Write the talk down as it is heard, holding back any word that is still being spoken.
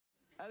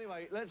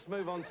Anyway, let's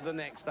move on to the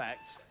next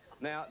act.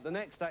 Now, the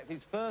next act,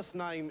 his first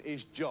name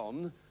is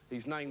John.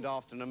 He's named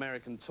after an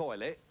American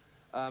toilet.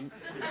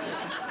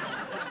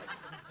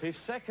 His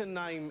second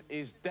name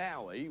is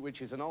Dowie,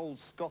 which is an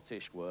old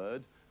Scottish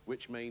word,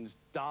 which means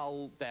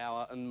dull,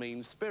 dour and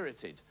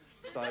mean-spirited.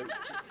 So,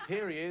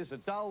 here he is, a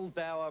dull,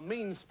 dour,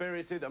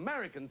 mean-spirited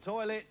American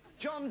toilet,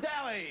 John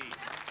Dowie!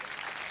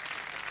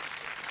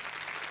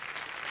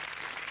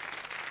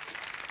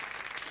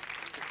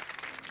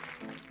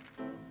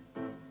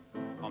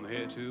 I'm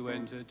here to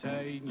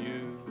entertain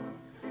you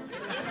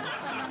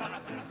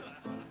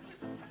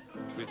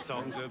with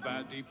songs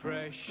about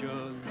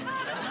depression,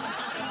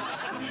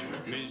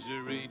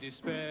 misery,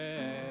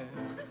 despair,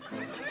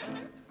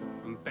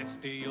 and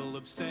bestial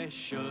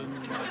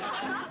obsession.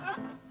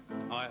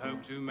 I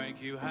hope to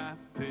make you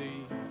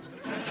happy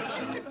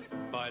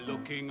by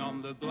looking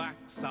on the black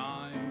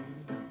side,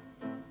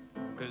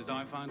 'cause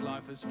I find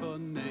life as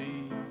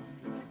funny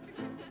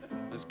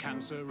as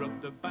cancer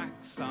up the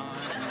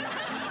backside.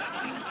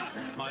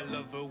 My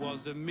lover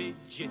was a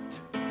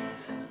midget.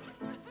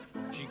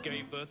 She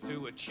gave birth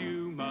to a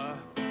tumour.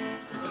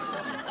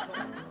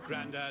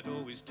 Grandad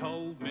always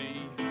told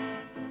me,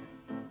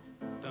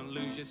 don't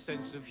lose your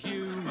sense of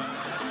humour.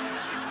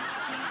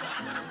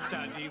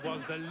 Daddy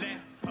was a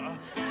leper.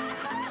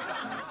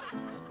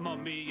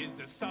 Mummy is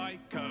a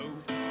psycho.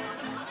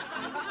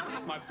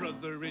 My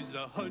brother is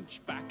a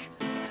hunchback.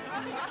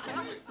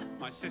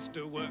 My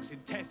sister works in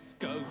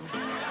Tesco's.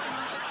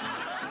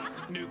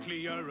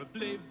 Nuclear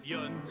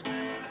oblivion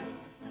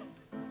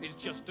is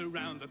just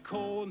around the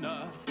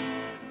corner.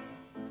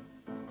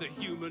 The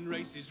human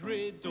race is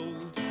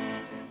riddled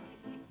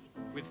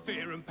with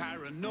fear and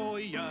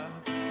paranoia.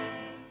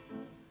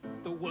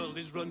 The world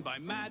is run by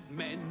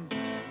madmen.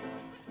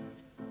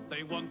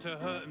 They want to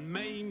hurt and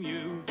maim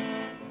you.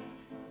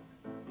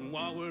 And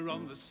while we're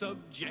on the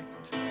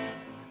subject,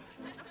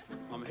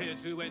 I'm here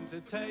to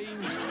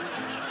entertain you.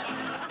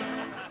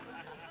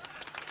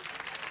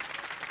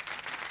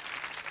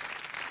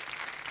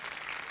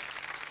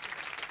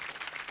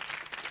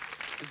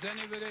 Is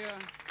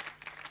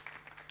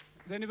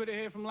anybody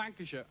here from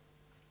Lancashire?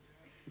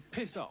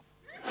 Piss off.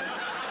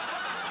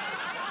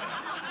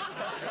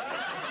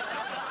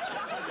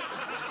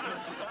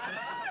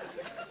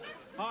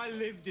 I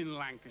lived in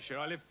Lancashire.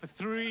 I lived for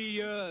 3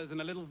 years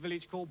in a little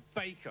village called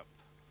Bacup.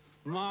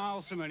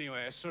 Miles from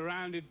anywhere,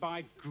 surrounded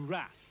by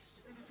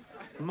grass.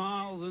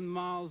 Miles and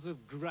miles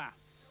of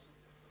grass.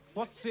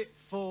 What's it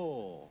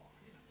for?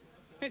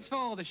 It's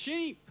for the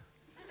sheep.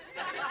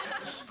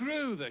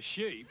 Screw the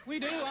sheep. We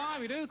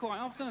do quite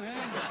often,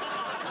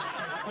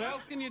 yeah. What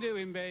else can you do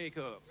in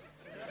Bacup?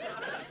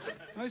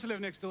 I used to live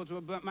next door to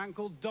a man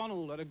called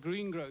Donald at a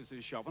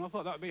greengrocer's shop, and I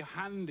thought that would be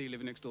handy,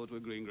 living next door to a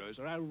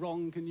greengrocer. How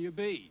wrong can you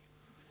be?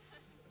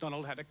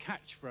 Donald had a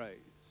catchphrase.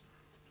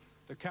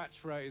 The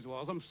catchphrase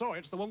was, I'm sorry,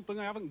 it's the one thing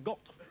I haven't got.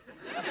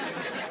 Can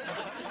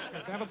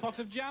I have a pot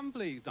of jam,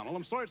 please, Donald?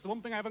 I'm sorry, it's the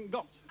one thing I haven't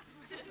got.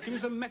 Give me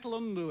some metal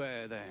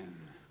underwear, then.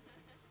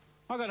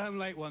 I got home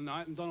late one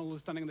night, and Donald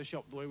was standing in the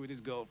shop door with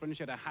his girlfriend.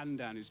 She had a hand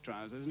down his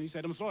trousers, and he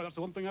said, I'm sorry, that's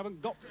the one thing I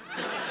haven't got.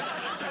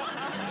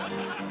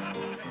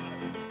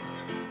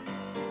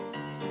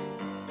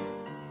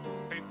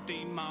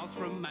 15 miles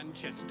from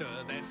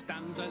Manchester, there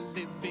stands a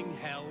living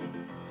hell.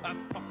 A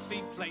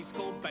poxy place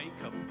called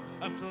Bacup,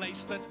 a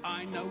place that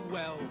I know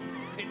well.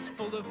 It's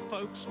full of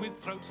folks with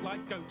throats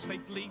like goats. They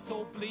bleat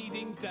all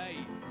bleeding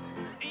day.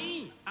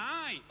 Nay.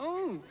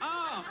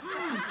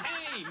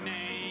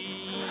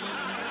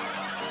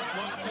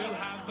 Want to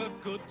have a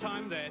good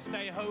time there?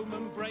 Stay home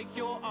and break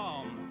your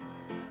arm.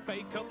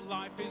 Bacup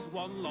life is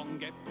one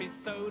long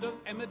episode of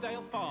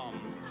Emmerdale Farm.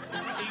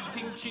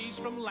 Eating cheese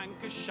from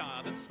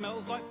Lancashire that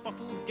smells like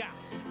bottled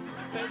gas.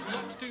 There's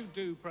lots to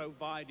do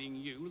providing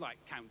you like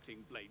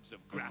counting blades of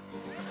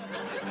grass.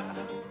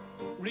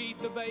 Read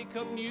the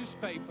Bacup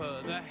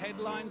newspaper, the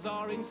headlines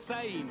are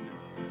insane.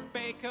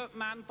 Bacup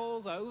man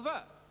falls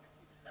over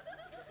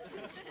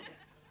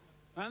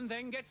and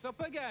then gets up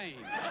again.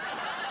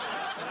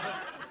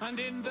 And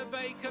in the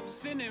Bacup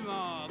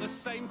cinema, the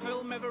same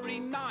film every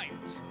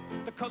night.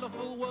 The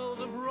colourful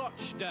world of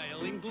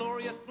Rochdale in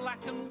glorious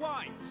black and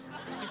white.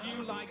 If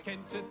you like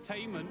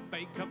entertainment,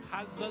 Bacup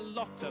has a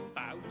lot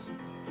about.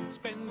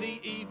 Spend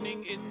the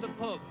evening in the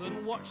pub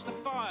and watch the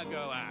fire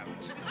go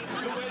out.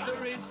 The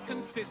weather is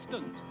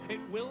consistent,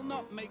 it will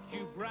not make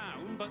you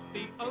brown, but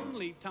the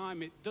only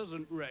time it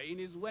doesn't rain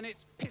is when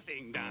it's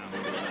pissing down.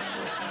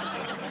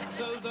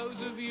 So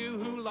those of you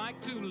who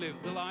like to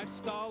live the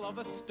lifestyle of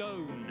a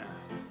stone,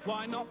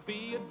 why not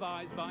be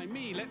advised by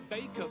me? Let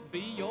Bacup be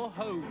your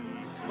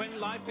home. When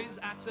life is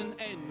at an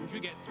end, you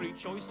get 3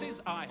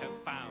 choices I have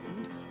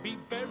found. Be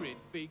buried,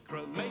 be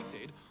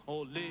cremated,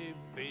 or live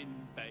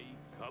in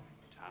Bacup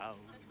town.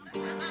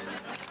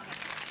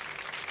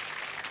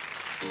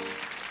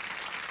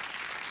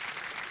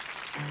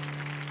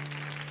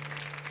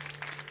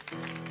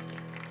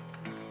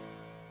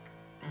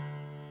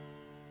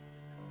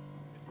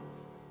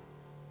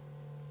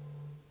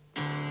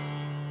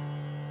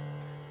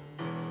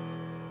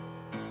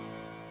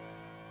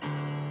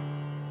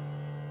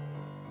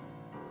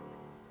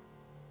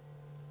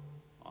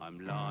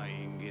 I'm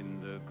lying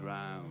in the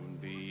ground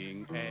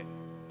being ate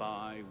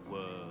by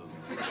worms.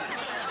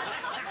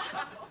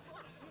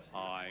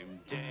 I'm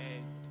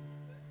dead.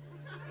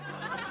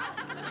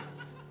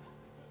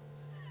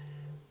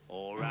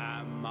 Or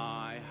am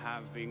I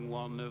having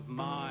one of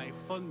my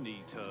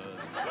funny turns?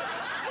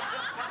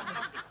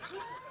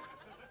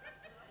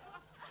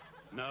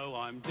 No,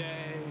 I'm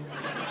dead.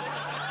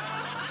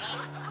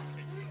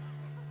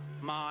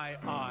 My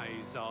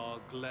eyes are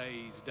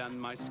glazed and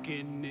my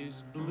skin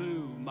is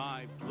blue.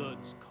 My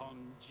blood's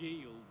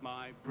congealed,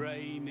 my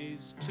brain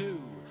is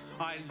too.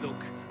 I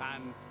look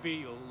and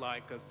feel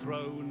like a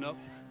thrown-up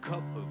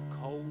cup of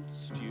cold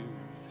stew.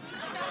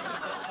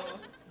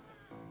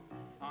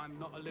 I'm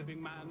not a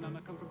living man and I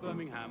come from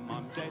Birmingham,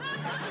 I'm dead.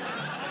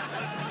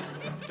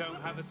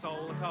 Don't have a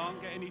soul, I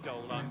can't get any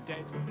dole, I'm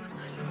dead.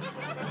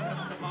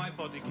 My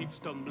body keeps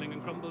stumbling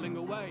and crumbling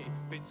away.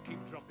 Bits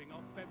keep dropping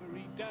off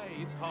every day.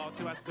 It's hard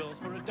to ask girls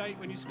for a date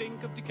when you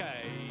stink of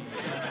decay.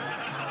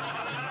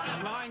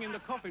 I'm lying in the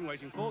coffin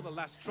waiting for the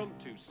last trump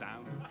to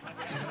sound.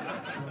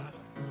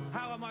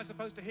 How am I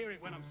supposed to hear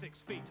it when I'm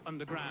 6 feet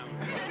underground?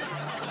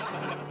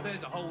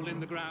 There's a hole in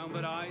the ground,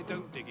 but I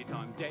don't dig it,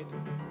 I'm dead.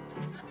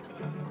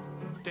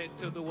 Dead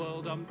to the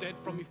world, I'm dead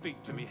from me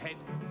feet to me head.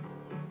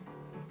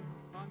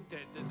 I'm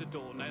dead as a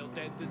doornail,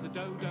 dead as a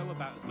dodo,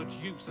 about as much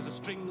use as a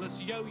stringless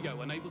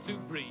yo-yo, unable to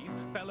breathe,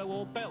 bellow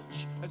or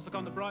belch. Let's look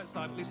on the bright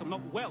side, at least I'm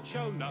not Welsh,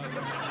 oh no.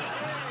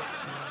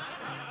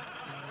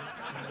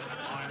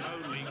 I'm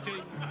only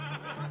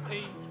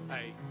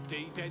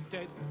D-E-A-D, dead,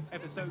 dead,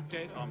 ever so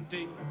dead, I'm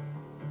D-E-A-D,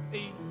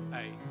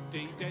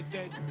 dead,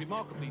 dead,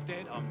 remarkably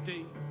dead, I'm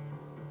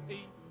D-E-A-D,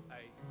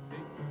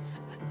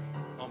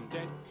 I'm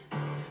dead.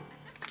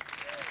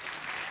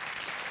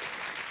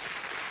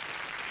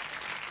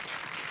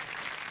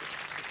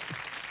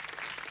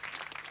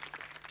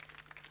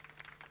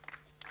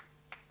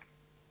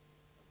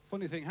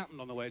 Funny thing happened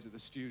on the way to the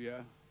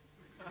studio.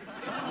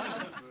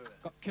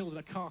 Got killed in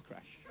a car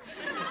crash.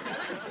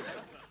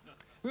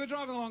 We were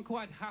driving along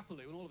quite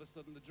happily when all of a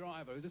sudden the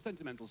driver, who's a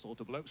sentimental sort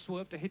of bloke,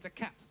 swerved to hit a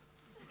cat.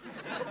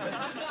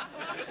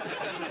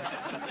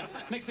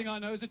 Next thing I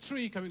know is a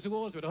tree coming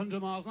towards me at 100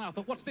 miles an hour. I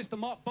thought, what's this, the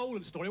Mark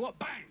Bolan story? What?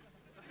 Bang!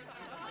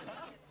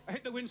 I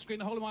hit the windscreen,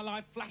 the whole of my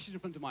life flashes in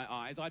front of my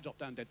eyes. I dropped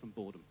down dead from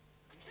boredom.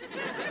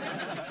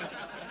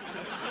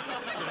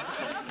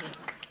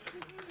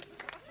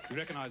 You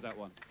recognise that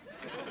one?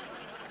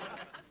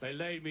 They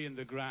laid me in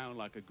the ground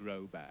like a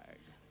grow bag.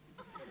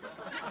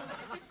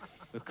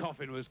 The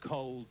coffin was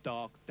cold,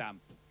 dark,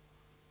 damp.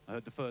 I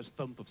heard the first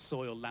thump of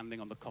soil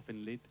landing on the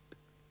coffin lid.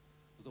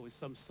 There's always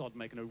some sod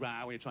making a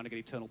row when you're trying to get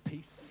eternal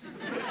peace.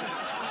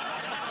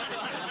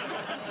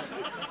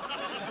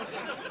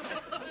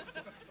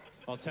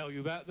 I'll tell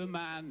you about the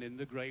man in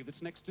the grave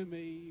that's next to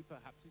me.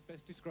 Perhaps he's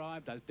best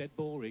described as dead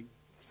boring.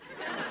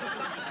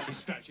 He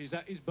scratches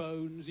at his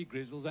bones, he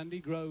grizzles and he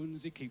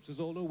groans, he keeps us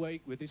all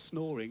awake with his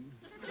snoring.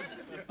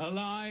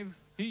 Alive,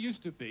 he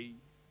used to be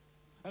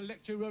a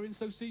lecturer in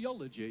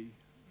sociology,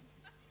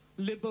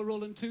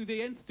 liberal and to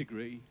the nth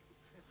degree,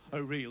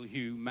 a real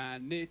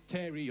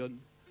humanitarian.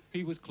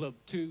 He was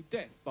clubbed to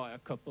death by a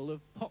couple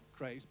of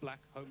pot-crazed black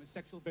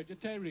homosexual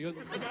vegetarians.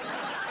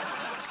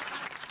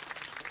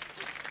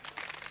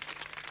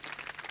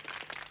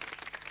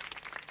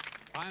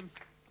 Where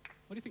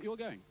do you think you're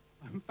going?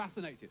 I'm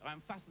fascinated. I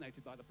am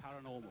fascinated by the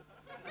paranormal.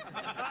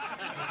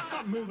 I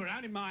can't move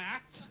around in my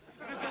act.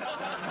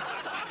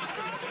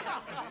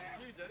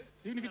 You do.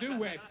 Even if you do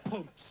wear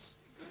pumps.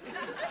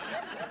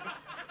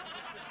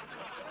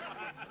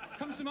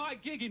 Come to my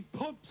gig in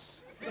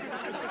pumps.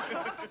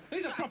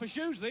 These are proper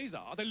shoes, these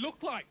are. They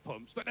look like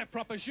pumps, but they're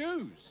proper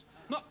shoes.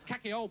 Not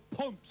khaki old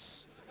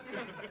pumps.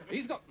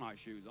 He's got nice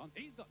shoes on,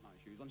 he's got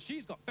nice shoes on,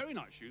 she's got very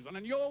nice shoes on,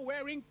 and you're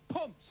wearing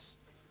pumps.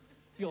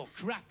 You're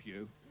crap,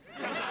 you.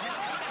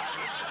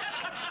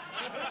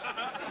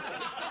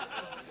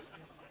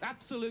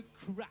 Absolute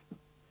crap.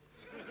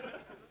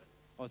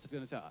 I was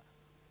going to tell her.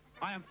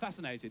 I am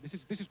fascinated.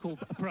 This is called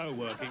pro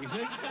working, you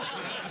see?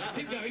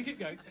 Keep going, keep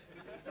going.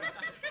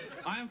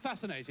 I am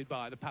fascinated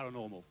by the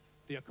paranormal,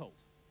 the occult.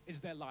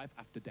 Is there life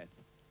after death?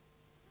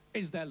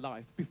 Is there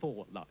life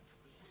before life?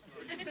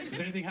 Is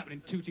anything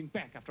happening Tooting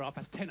Beck after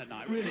 10:30 at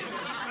night? Really?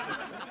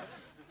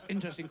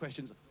 Interesting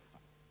questions.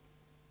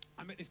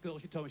 I met this girl,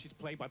 she told me she's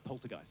plagued by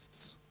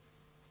poltergeists.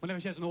 Whenever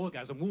she has an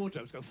orgasm,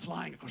 wardrobes go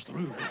flying across the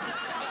room.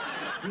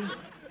 Really?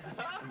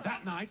 And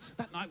that night,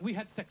 we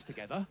had sex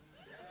together.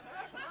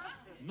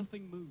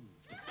 Nothing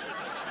moved.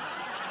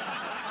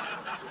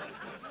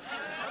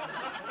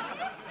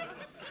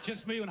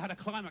 Just me when I had a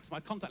climax,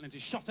 my contact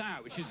lenses shot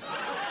out, which is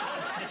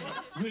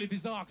really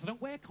bizarre, because I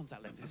don't wear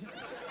contact lenses.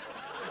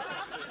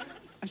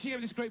 And she gave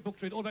me this great book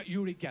to read all about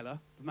Uri Geller,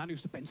 the man who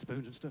used to bend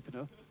spoons and stuff, you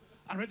know.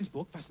 I read this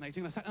book,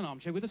 fascinating, and I sat in an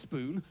armchair with a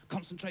spoon,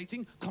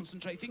 concentrating.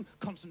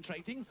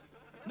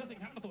 Nothing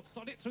happened. I thought,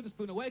 sod it, threw the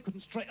spoon away,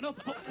 couldn't straighten up.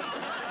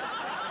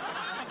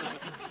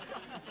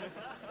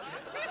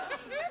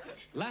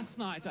 Last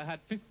night, I had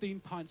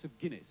 15 pints of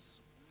Guinness,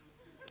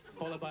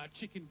 followed by a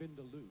chicken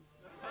vindaloo.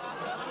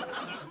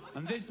 And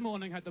And this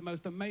morning had the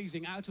most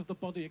amazing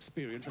out-of-the-body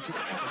experience that you've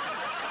ever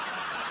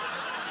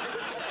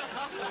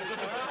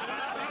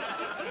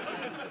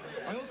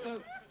seen.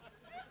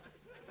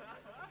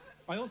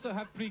 I also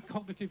have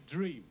precognitive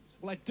dreams.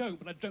 Well, I don't,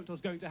 but I dreamt I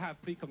was going to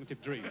have precognitive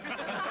dreams.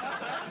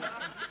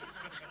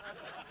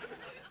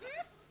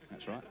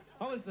 That's right.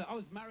 I was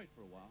married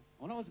for a while.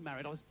 When I was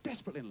married, I was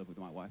desperately in love with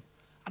my wife.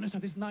 And I used to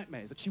have these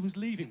nightmares that she was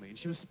leaving me and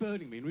she was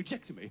spurning me and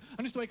rejecting me. And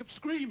I used to wake up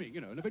screaming,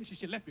 you know, and eventually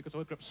she left me because I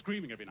woke up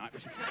screaming every night.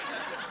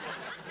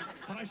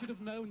 And I should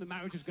have known the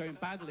marriage was going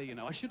badly, you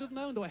know. I should have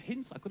known. There were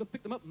hints. I could have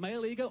picked them up.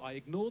 Male ego. I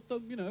ignored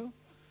them, you know.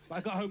 But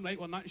I got home late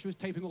one night and she was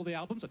taping all the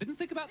albums. I didn't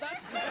think about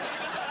that.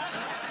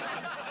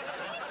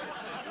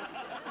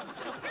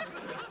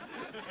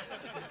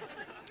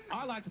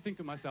 I like to think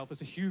of myself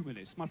as a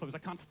humanist. My problem is I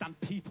can't stand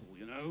people,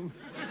 you know.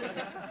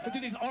 They do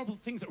these horrible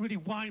things that really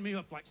wind me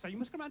up, like say, you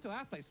must come round to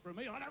our place for a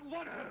meal. I don't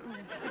want to.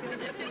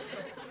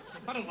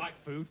 I don't like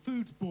food.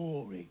 Food's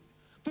boring.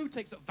 Food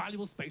takes up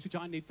valuable space, which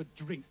I need for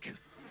drink.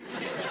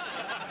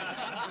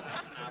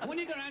 And when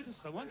you go around to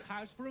someone's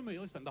house for a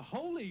meal, you spend the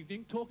whole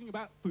evening talking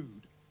about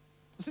food.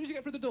 As soon as you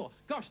get through the door,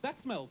 gosh, that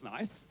smells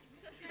nice.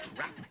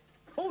 Crap.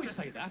 Always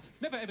say that.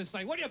 Never ever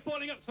say, what are you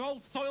boiling up, some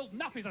old soiled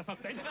nappies or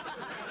something?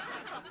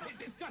 It's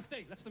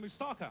disgusting. That's the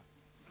moussaka.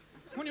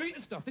 When you eat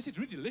the stuff, this is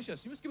really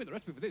delicious. You must give me the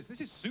recipe for this.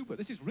 This is super.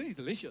 This is really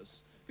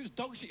delicious. If it was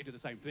dog shit, you'd do the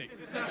same thing.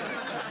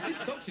 This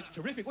dog shit's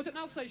terrific. Was it an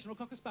Alsatian or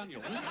Cocker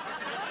Spaniel? And a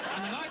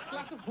nice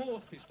glass of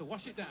horse piss to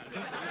wash it down.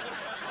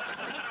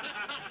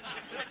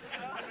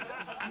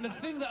 And the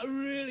thing that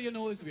really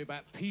annoys me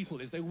about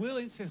people is they will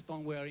insist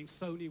on wearing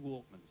Sony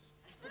Walkmans.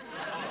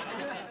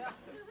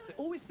 They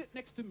always sit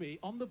next to me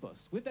on the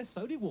bus with their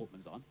Sony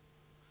Walkmans on,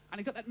 and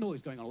they got that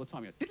noise going on all the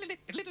time. You know,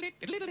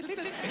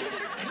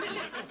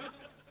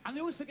 and they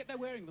always forget they're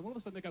wearing them. All of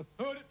a sudden they go,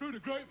 heard it through the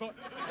grapevine.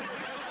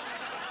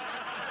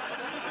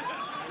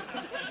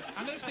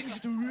 And those things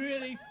used to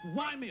really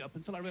wind me up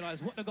until I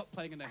realised what they've got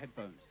playing in their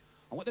headphones.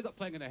 And what they've got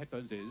playing in their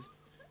headphones is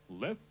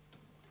left,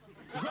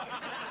 right, left.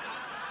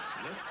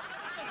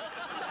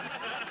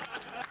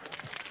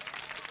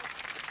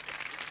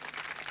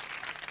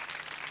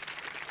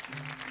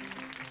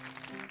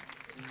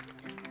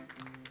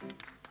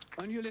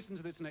 When you listen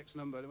to this next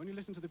number, when you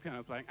listen to the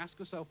piano playing, ask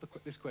yourself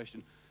this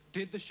question.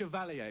 Did the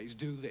Chevaliers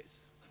do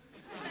this?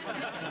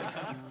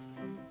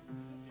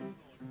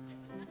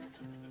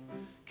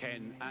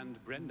 Ken and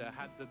Brenda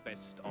had the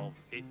best of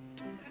it.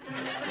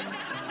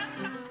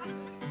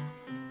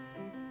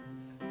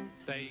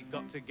 They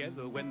got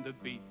together when the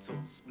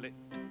Beatles split.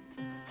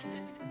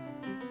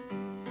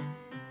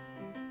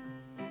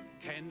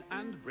 Ken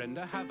and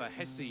Brenda have a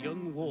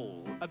Hessian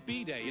wall, a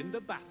bidet in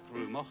the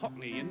bathroom, a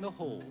Hockney in the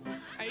hall,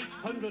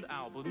 800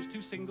 albums,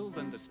 2 singles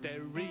and a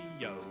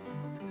stereo.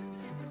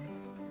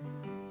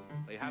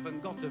 They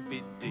haven't got a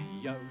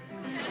video.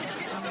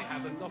 They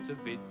haven't got a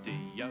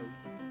video.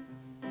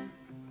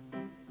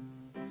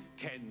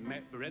 Ken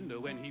met Brenda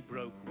when he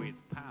broke with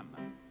Pam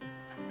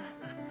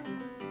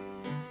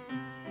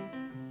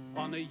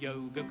on a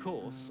yoga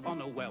course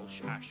on a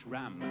Welsh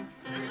ashram.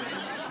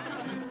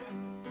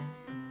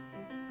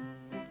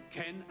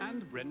 Ken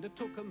and Brenda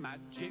took a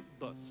magic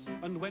bus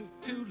and went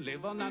to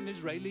live on an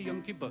Israeli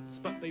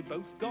kibbutz, but they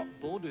both got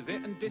bored with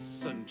it and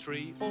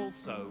dysentery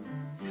also.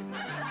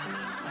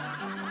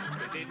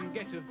 They didn't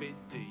get a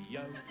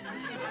video.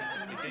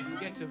 They didn't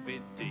get a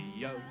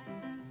video.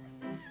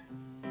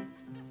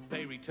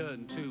 They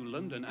returned to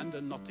London and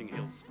a Notting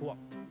Hill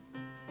squat,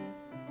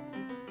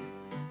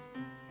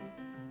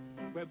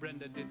 where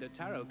Brenda did the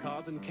tarot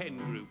cards and Ken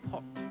grew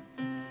pot.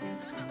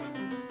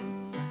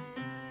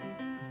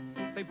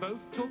 They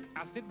both took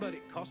acid, but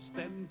it cost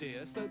them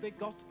dear, so they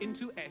got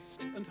into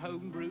Est and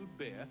home-brewed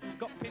beer,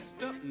 got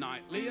pissed up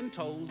nightly and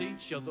told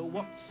each other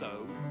what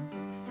so.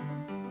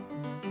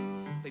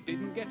 They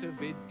didn't get a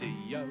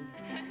video.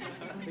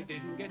 They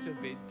didn't get a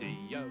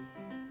video.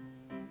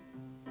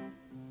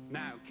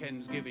 Now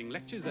Ken's giving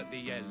lectures at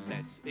the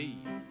LSE.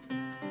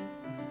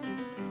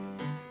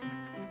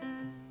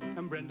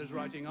 And Brenda's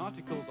writing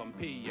articles on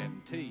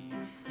PMT.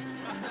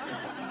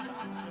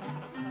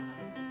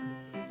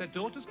 Their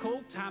daughter's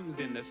called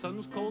Tamsin, their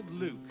son's called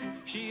Luke.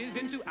 She is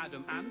into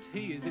Adam and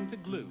he is into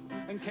glue.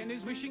 And Ken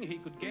is wishing he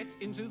could get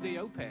into the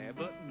au pair,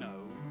 but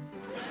no.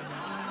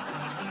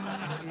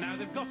 Now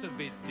they've got a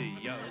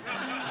video.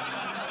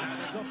 Now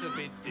they've got a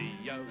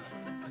video.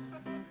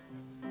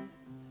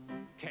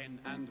 Ken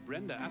and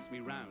Brenda asked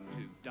me round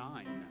to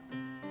dine.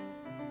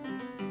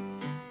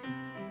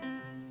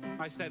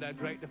 I said how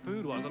great the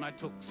food was and I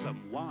took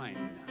some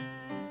wine.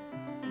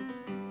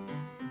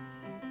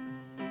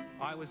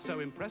 I was so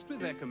impressed with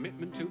their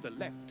commitment to the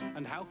left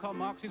and how Karl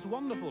Marx is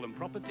wonderful and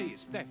property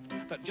is theft,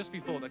 that just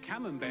before the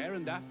Camembert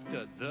and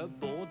after the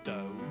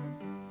Bordeaux,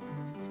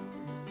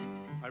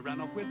 I ran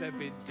off with their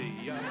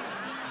video.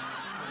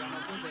 I ran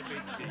off with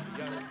their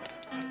video.